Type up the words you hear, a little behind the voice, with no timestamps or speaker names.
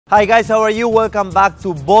Hi guys, how are you? Welcome back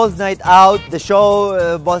to Bolz Night Out, the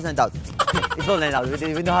show Bolz Night Out. It's Bolz Night Out, we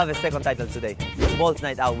don't have a second title today. It's Bolz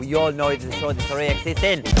Night Out, we all know it's a show that's already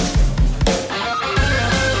existing.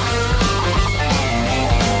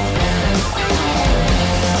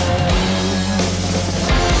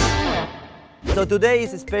 So today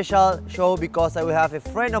is a special show because I will have a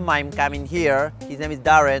friend of mine coming here. His name is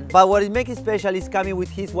Darren. But what it makes it special is coming with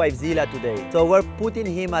his Wifezilla today. So we're putting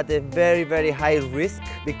him at a very high risk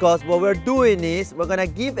because what we're doing is we're gonna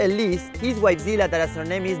give a list. His Wifezilla, that her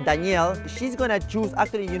name is Danielle. She's gonna choose.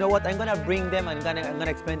 Actually, you know what? I'm gonna bring them and I'm gonna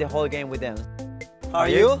explain the whole game with them. How are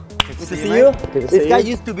you? Good to see you. This guy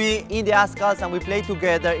used to be in the Ascals and we played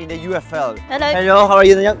together in the UFL. Hello. Hello, how are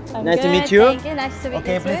you, Danielle? I'm nice good, to meet you. Thank you, nice to meet you.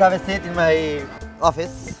 Okay, please have a seat in my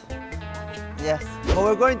office. Yes. What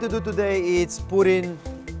we're going to do today is putting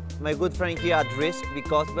my good friend here at risk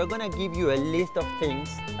because we're going to give you a list of things.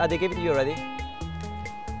 They gave it to you already.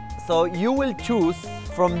 So you will choose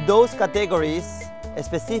from those categories a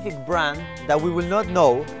specific brand that we will not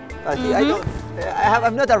know.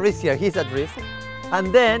 I'm not at risk here, he's at risk.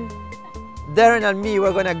 And then Darren and me,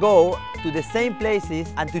 we're gonna go to the same places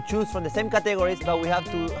and to choose from the same categories, but we have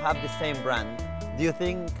to have the same brand. Do you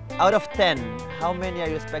think, out of 10, how many are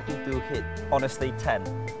you expecting to hit? Honestly, 10.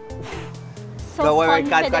 So no, wait, he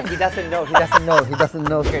doesn't know, he doesn't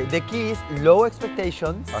know. Okay, the key is low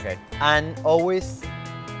expectations. Okay. And always,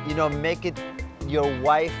 you know, make it your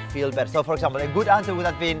wife feel better. So for example, a good answer would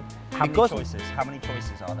have been, How many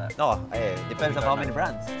choices are there? No, depends on how many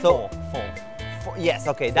brands. So, four. Yes,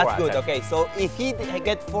 okay, that's good. 10. Okay, so if he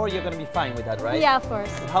gets 4, you're gonna be fine with that, right? Yeah, of course.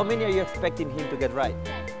 How many are you expecting him to get right?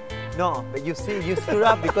 No, but you see, you screwed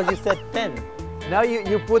up because you said 10. Now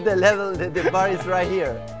you put the level, the bar is right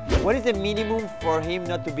here. What is the minimum for him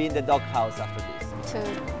not to be in the doghouse after this?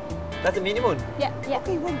 2. That's the minimum? Yeah.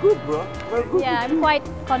 Okay, we're good, bro. We're good. Yeah, I'm quite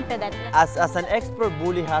confident. As an expert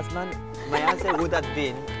bully husband, my answer would have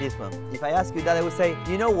been this one. If I ask you that, I would say,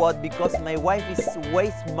 you know what, because my wife is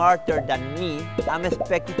way smarter than me, I'm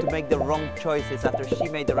expected to make the wrong choices after she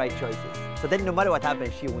made the right choices. So then no matter what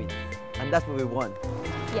happens, she wins. And that's what we want.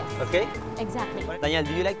 Yes. Okay? Exactly. Danielle,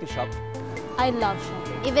 do you like to shop? I love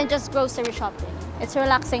shopping. Even just grocery shopping. It's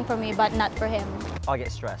relaxing for me, but not for him. I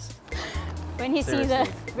get stressed. When he sees Seriously,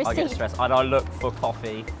 the receipt. I get stressed. And I look for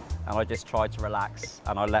coffee and I just try to relax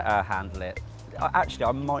and I let her handle it. Actually,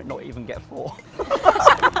 I might not even get 4.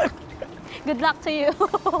 Good luck to you.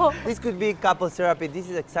 This could be couples therapy. This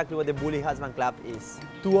is exactly what the Bully Husband Club is.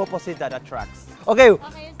 Two opposites that attracts. Okay,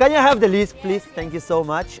 can you have the list, please? Thank you so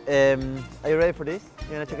much. Are you ready for this?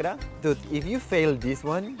 You wanna check it out? Dude, if you fail this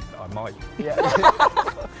one... I might. Yeah.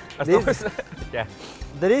 Yeah.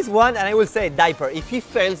 There is one, and I will say diaper. If he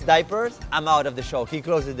fails diapers, I'm out of the show. He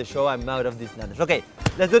closes the show, I'm out of this numbers. Okay,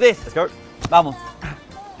 let's do this. Let's go. Vamos.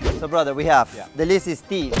 So brother, we have, Yeah. the list is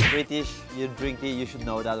tea. British, you drink tea, you should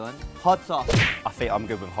know that one. Hot sauce. I think I'm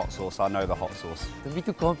good with hot sauce. I know the hot sauce. Don't be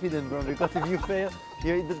too confident, bro, because if you fail,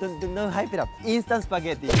 don't hype it up. Instant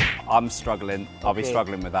spaghetti. I'm struggling. I'll be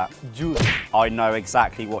struggling with that. Juice. I know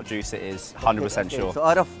exactly what juice it is. 100% Okay, sure. so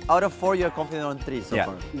out of 4, you're confident on 3 so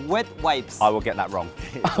far. Wet wipes. I will get that wrong.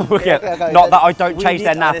 Okay, Not that I don't we change need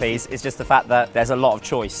their nappies, honesty. it's just the fact that there's a lot of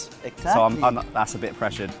choice. Exactly. So that's a bit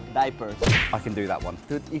pressured. Diapers. I can do that one.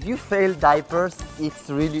 Dude, if you fail diapers, it's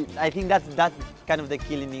really, I think that's kind of the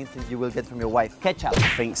killing instinct you will get from your wife. Ketchup. I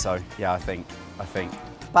think so. Yeah, I think.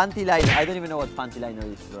 Panty liner. I don't even know what panty liner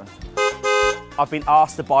is, bro. I've been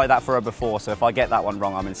asked to buy that for her before, so if I get that one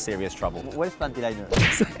wrong, I'm in serious trouble. What is panty liner?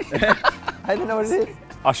 I don't know what it is.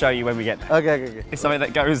 I'll show you when we get there. Okay. It's something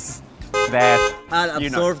that goes there. And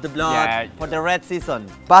absorb the blood Yeah. for the red season.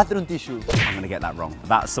 Bathroom tissue. I'm going to get that wrong.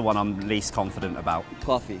 That's the one I'm least confident about.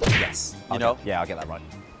 Coffee. Yes. You know? Yeah, I'll get that right.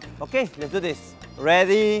 Okay, let's do this.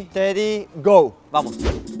 Ready, steady, go. Vamos.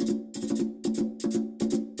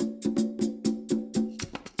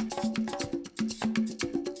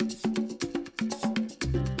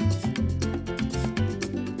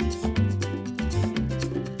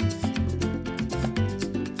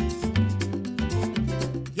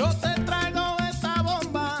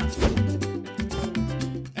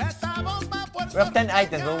 We have 10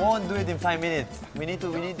 items, but we won't do it in 5 minutes. We need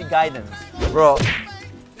the guidance. Bro,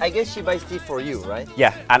 I guess she buys tea for you, right?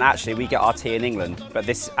 Yeah, and actually we get our tea in England, but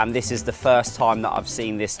this is the first time that I've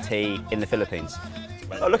seen this tea in the Philippines.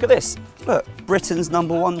 Oh, look at this. Look, Britain's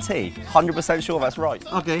 #1 tea. 100% sure that's right.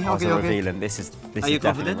 Okay. Revealing. This is Are you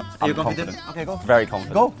confident? definitely- Are you I'm confident? Okay, go. Very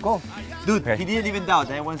confident. Go. Dude, Okay. he didn't even doubt.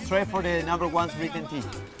 I went straight for the #1 written tea.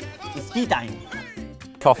 It's tea time.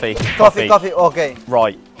 Coffee. Coffee, okay.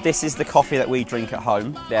 Right, this is the coffee that we drink at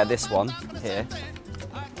home. Yeah, this one here.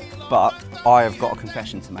 But I have got a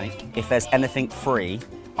confession to make. If there's anything free,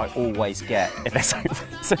 I always get. If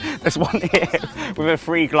there's one here with a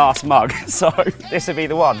free glass mug, so this would be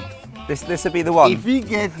the one. This would be the one. If we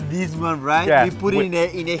get this one right, Yeah, we put it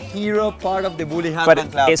in a hero part of the bully but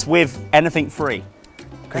handbag club. it's with anything free,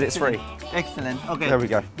 because it's free. Excellent. Okay. There we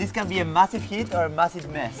go. This can be a massive hit or a massive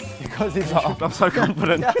mess because it's. I'm so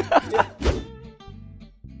confident. Yeah.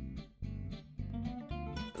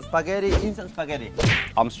 Spaghetti, instant spaghetti.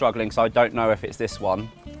 I'm struggling, so I don't know if it's this one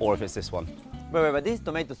or if it's this one. Wait, but this is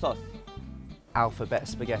tomato sauce. Alphabet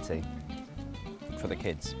spaghetti for the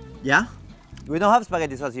kids. Yeah? We don't have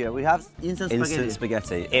spaghetti sauce here. We have instant spaghetti. Instant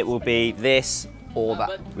spaghetti. It will be this or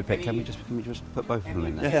that. Can we just put both of them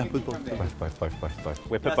in there? Yeah, put both. Both.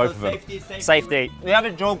 We put Yeah, both so of them. safety. Safety. We have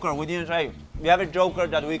a joker, we didn't try it. We have a joker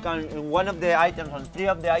that we can, in one of the items, on 3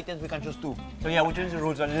 of the items, we can choose 2. So yeah, we change the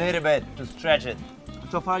rules a little bit to stretch it.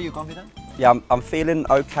 So far, are you confident? Yeah, I'm feeling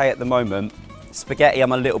okay at the moment. Spaghetti,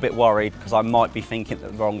 I'm a little bit worried because I might be thinking the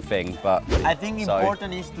wrong thing, but... I think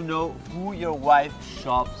important is to know who your wife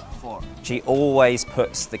shops for. She always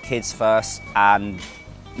puts the kids first and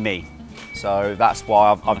me. So that's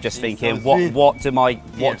why I'm just thinking, what do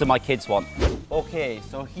my kids want? Okay,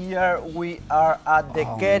 so here we are at the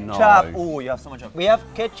ketchup. No. Oh, you have so much. We have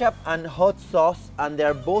ketchup and hot sauce, and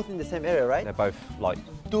they're both in the same area, right? They're both like...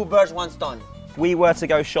 2 birds, 1 stone. If we were to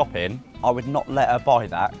go shopping, I would not let her buy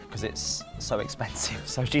that because it's so expensive.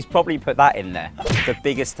 So she's probably put that in there. The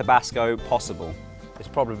biggest Tabasco possible is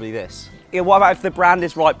probably this. Yeah, what about if the brand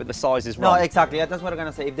is right but the size is wrong? No, exactly. That's what I'm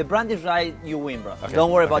gonna say. If the brand is right, you win, bro. Okay, Don't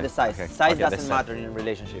worry okay, about the size. okay. Size I'll get doesn't this matter in a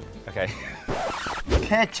relationship. Okay.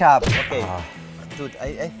 Ketchup. Okay. Dude,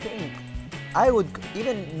 I think I would,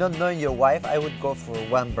 even not knowing your wife, I would go for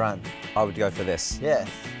one brand. I would go for this. Yes.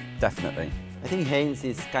 Definitely. I think Heinz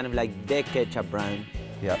is kind of like the ketchup brand.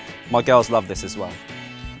 Yeah. My girls love this as well.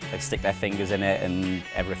 They stick their fingers in it and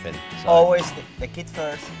everything. So. Always the kids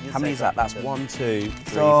first. How many is that? That's 1, 2,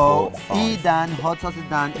 3, So 4, 5. tea done, hot sauce is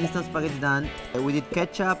done, instant spaghetti done. We did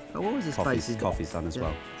ketchup. What was the spices? Coffee's done as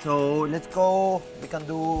well. So let's go. We can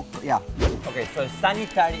do, yeah. Okay, so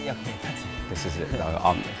sanitary. Okay, that's it. This is it.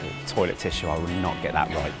 No, toilet tissue, I will not get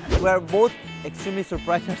that right. We're both extremely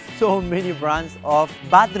surprised at so many brands of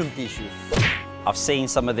bathroom tissues. I've seen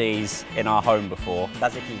some of these in our home before.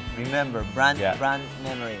 That's the key. Remember, brand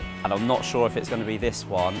memory. And I'm not sure if it's going to be this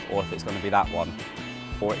one or if it's going to be that one.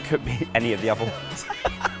 Or it could be any of the other ones.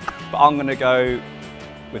 But I'm going to go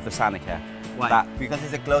with the Sanicare. Why? Because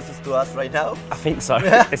it's the closest to us right now? I think so.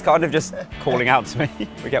 It's kind of just calling out to me.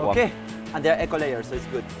 We get one. Okay. And they're eco layers, so it's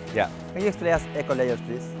good. Yeah. Can you explain us eco layers,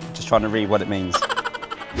 please? Just trying to read what it means.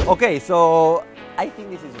 Okay, so I think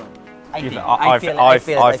this is wrong. I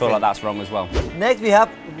feel like that's wrong as well. Next we have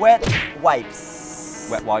wet wipes.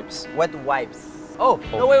 Wet wipes. Wet wipes. Oh,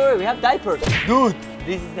 no, wait, we have diapers. Dude,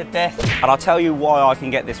 this is the test. And I'll tell you why I can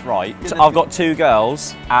get this right. So I've got 2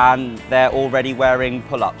 girls and they're already wearing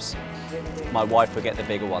pull-ups. My wife will get the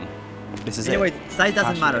bigger one. This is anyway, it. size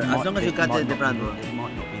doesn't matter, as long as you cut the brand. It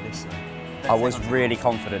might not be this though. I was really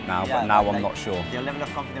confident now, but now I'm not sure. Your level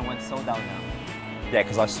of confidence went so down now. Yeah,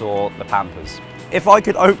 because I saw the Pampers. If I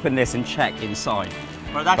could open this and check inside,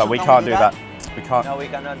 but we can't do that. We can't. No, we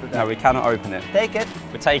cannot do that. No, we cannot open it. Take it.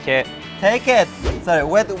 We take it. Take it. Sorry,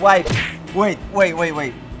 wet wipes. Wait.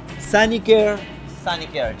 Sanicare.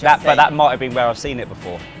 But that might have been where I've seen it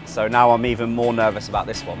before. So now I'm even more nervous about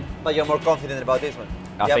this one. But you're more confident about this one.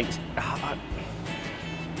 I think.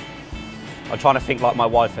 I'm trying to think like my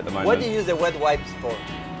wife at the moment. What do you use the wet wipes for?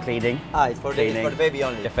 Cleaning. It's for the baby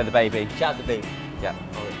only. Yeah, for the baby. Just the baby. Yeah.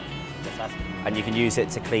 Okay. Just asking. And you can use it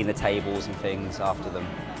to clean the tables and things after them.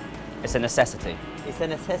 It's a necessity. It's a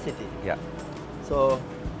necessity. Yeah. So,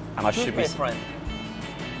 and I should be. Friend.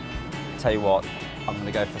 Tell you what, I'm going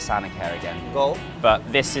to go for Sanicare again. Go. But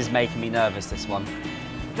this is making me nervous, this one.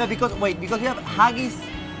 No, because you have Haggis,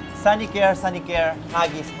 Sanicare,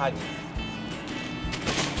 Haggis.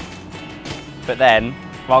 But then,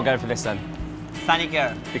 well, I'll go for this then.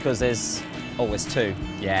 Sanicare. Because there's always 2.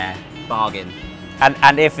 Yeah, bargain.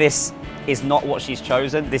 And if this is not what she's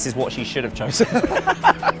chosen, this is what she should have chosen.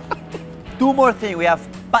 2 more things. We have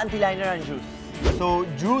panty liner and juice. So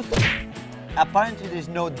juice, apparently there's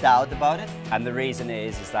no doubt about it. And the reason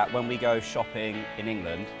is that when we go shopping in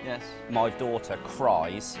England, yes, my daughter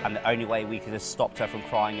cries, and the only way we could have stopped her from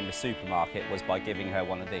crying in the supermarket was by giving her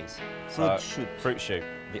one of these. Fruit shoot,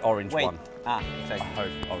 the orange one. Exactly. I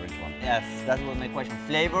hope orange one. Yes, that was my question.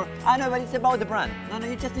 Flavor? No, but it's about the brand. No,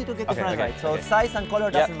 you just need to get the brand right. So size and color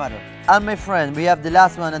doesn't matter. And my friend, we have the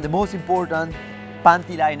last one and the most important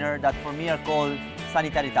panty liner that for me are called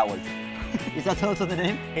sanitary towels. Is that also the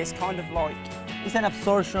name? It's kind of like It's an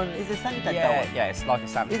absorption, it's a sanitary towel. Yeah, it's like a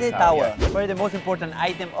sanitary It's a towel. yeah. Probably the most important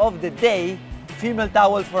item of the day, female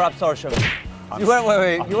towel for absorption. You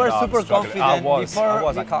were, you were super confident I was, before.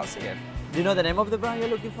 I can't see it. Do you know the name of the brand you're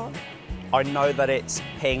looking for? I know that it's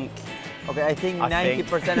pink. Okay, I think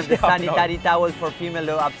 90% of the sanitary towels for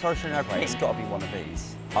female absorption are pink. It's got to be one of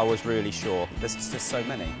these. I was really sure. There's just so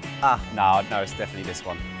many. Ah. No, it's definitely this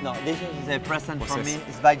one. No, this is a present What's from this? me.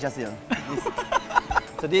 It's by Jazil.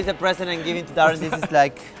 So this is a present I'm giving to Darren. This is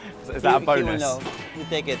like... Is that a he will bonus? know. You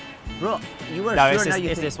take it. Bro, you were No, sure it's now this, you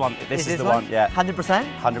it's think. this one. This is this the one, yeah. 100%?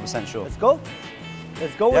 100% sure. Let's go.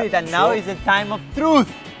 Let's go with it. And now sure. is the time of truth.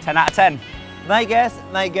 10 out of 10. My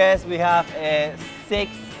guess, we have a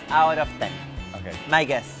 6 out of 10. Okay. My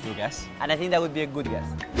guess. Your guess? And I think that would be a good guess.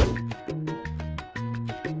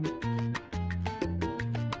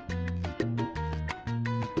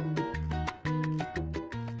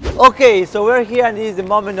 Okay, so we're here and this is the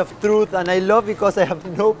moment of truth, and I love because I have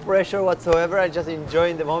no pressure whatsoever. I just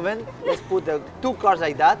enjoying the moment. Let's put the 2 cards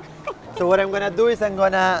like that. So what I'm gonna do is I'm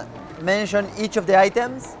gonna mention each of the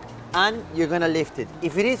items and you're gonna lift it.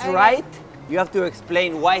 If it is right, you have to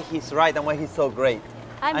explain why he's right and why he's so great.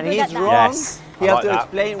 I'm and good he's at that. wrong, Yes, you I have like to that.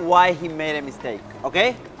 explain why he made a mistake,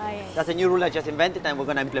 okay? Okay. That's a new rule I just invented and we're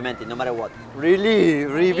gonna implement it no matter what. Really,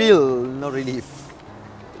 reveal, no relief.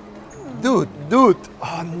 Dude.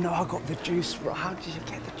 Oh no, I got the juice wrong. How did you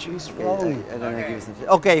get the juice I'm wrong? gonna give you some.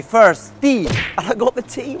 Okay, first, tea. I got the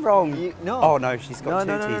tea wrong. No. Oh no, she's got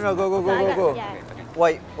No, two teas. go. Yeah.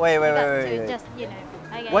 Wait. Just, you know.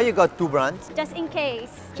 Okay. Why you got 2 brands? Just in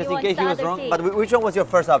case. Just he in case wants he the was other wrong. tea. But which one was your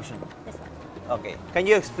first option? This one. Okay. Can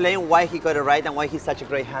you explain why he got it right and why he's such a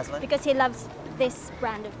great husband? Because he loves this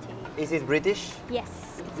brand of tea. Is he British? Yes.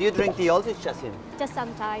 Do you drink tea also? It's just him. Just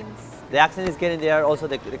sometimes. The accent is getting there, also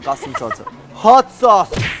the costumes also. Hot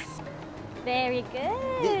sauce. Very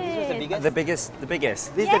good. This was the biggest? The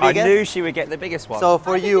biggest. This is Yeah. the I biggest? knew she would get the biggest one. So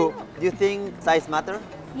for did you you, know? do you think size matter?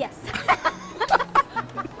 Yes.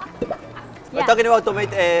 We're talking about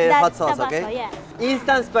tomato hot sauce, Tabasco, okay? yeah.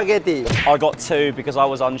 Instant spaghetti. I got 2 because I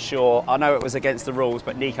was unsure. I know it was against the rules,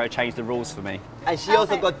 but Nico changed the rules for me. And she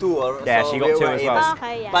also Okay. got 2. Yeah, so she got we 2 were as even. well.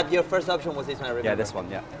 Okay, yeah. But your first option was this one, I remember. Yeah, this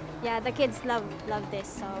one, yeah. Yeah, the kids love this,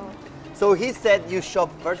 so So he said you shop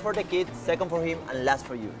first for the kids, second for him, and last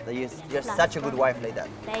for you. That you're Last such a for good me. wife like that.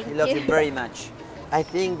 Thank He loves you. you very much. I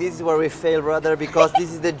think this is where we fail, brother, because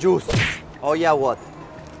this is the juice. Oh yeah, what?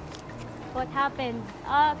 what happened?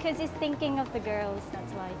 Because he's thinking of the girls,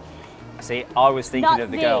 that's why. See, I was thinking Not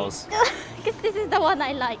of the me. girls. Because this is the one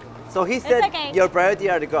I like. So he said okay. your priority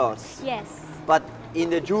are the girls, Yes. but in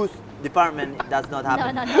the juice department, it does not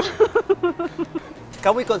happen. No.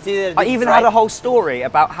 Can we consider I this even right? had a whole story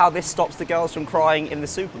about how this stops the girls from crying in the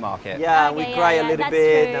supermarket. Yeah, Okay, we yeah, cry a yeah, little that's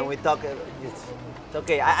bit true. and we talk. It's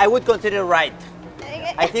okay. I would consider right.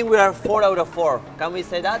 I think we are 4 out of 4. Can we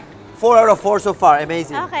say that? 4 out of 4 so far.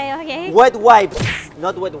 Amazing. Okay. Wet wipes,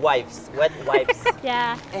 not wet wipes. Wet wipes.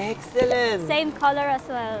 Yeah. Excellent. Same color as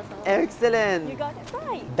well. So. Excellent. You got it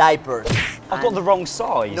right. Diapers. I got the wrong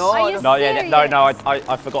size. No, Are you No, serious?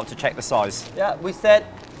 I forgot to check the size. Yeah, we said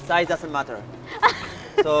size doesn't matter.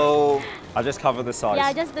 So, I just covered the size.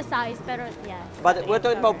 Yeah, just the size, pero yeah. but we're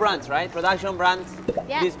talking about brands, right? Production brands.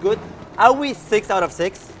 Yeah. This good. Are we 6 out of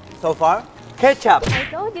 6 so far? Ketchup. I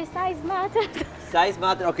told you size matters. Size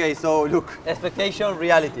matter. Okay, so look, expectation,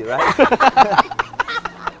 reality, right?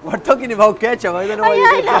 We're talking about ketchup. I don't know why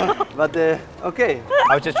you get but okay.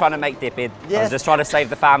 I was just trying to make dip in. I Yes. was just trying to save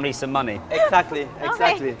the family some money. Exactly.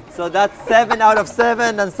 So that's 7 out of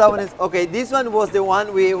 7, and someone is okay. This one was the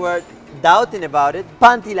one we were doubting about it.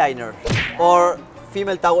 Panty liner or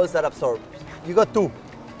female towels that absorb. You got 2.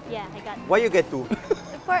 Yeah, I got it. Why you get 2?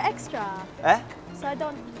 For extra. Eh? So I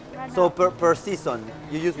don't run So out. per season,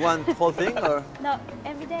 you use one whole thing or? No,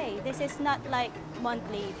 every day. This is not like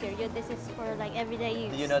monthly period. This is for like everyday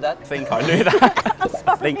use. Do you know that? I think I knew that. I'm sorry.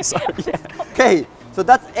 I think so, yeah. Okay, so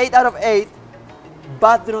that's 8 out of 8.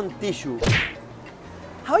 Bathroom tissue.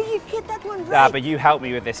 How you get that one right? Yeah, but you helped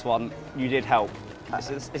me with this one. You did help.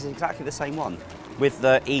 It's exactly the same one with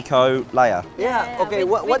the eco layer. Yeah. Yeah, Okay.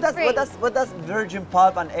 with What does virgin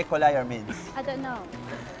pulp and eco layer means? I don't know.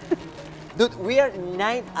 Dude, we are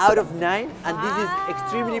 9 out of 9, and this is Wow.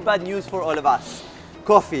 extremely bad news for all of us.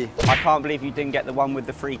 Coffee. I can't believe you didn't get the one with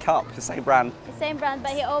the free cup. The same brand. The same brand,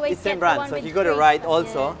 but he always It's same gets the brand, one so with he got it free right stuff.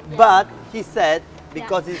 also. Yeah. But he said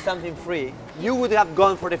because it's something free, you would have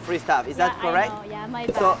gone for the free stuff. Is that Yeah, correct? I know. Yeah, my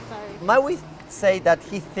bad. So Sorry. might we say that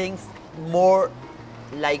he thinks more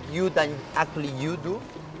like you than actually you do?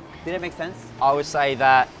 Did it make sense? I would say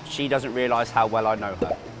that she doesn't realise how well I know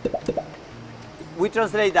her. We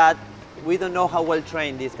translate that we don't know how well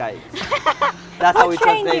trained this guy is. That's how I'll we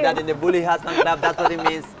train translate you. that in the Bully Husband Club. That's what it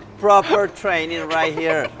means. Proper training right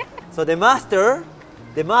here. So the master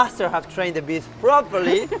have trained the beast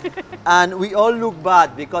properly, and we all look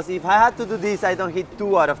bad because if I had to do this, I don't hit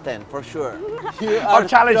 2 out of 10 for sure. I'm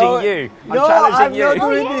challenging you. I'm No, challenging I'm you. not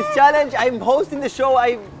doing this challenge. I'm hosting the show.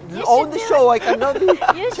 I own the show. I cannot be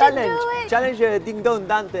should challenged. do it. Challenge Ding Dong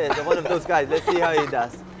Dantes, one of those guys. Let's see how he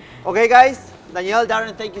does. Okay, guys. Danielle,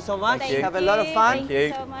 Darren, thank you so much. Thank Have a lot of fun. Thank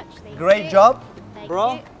you so much. Thank Great you. job, Thank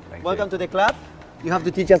bro. you. Thank Welcome you. to the club. You have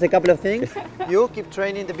to teach us a couple of things. You keep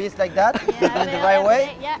training the beast like that, keep doing the right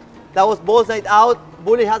way. Yeah. That was Bolz Night Out,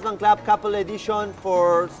 Bully Husband Club couple edition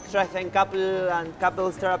for strengthening couple and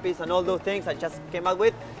couples therapies and all those things I just came up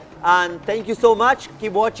with. And thank you so much.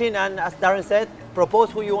 Keep watching, and as Darren said,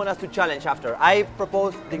 propose who you want us to challenge after. I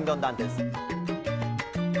propose Ding Dong Dantes.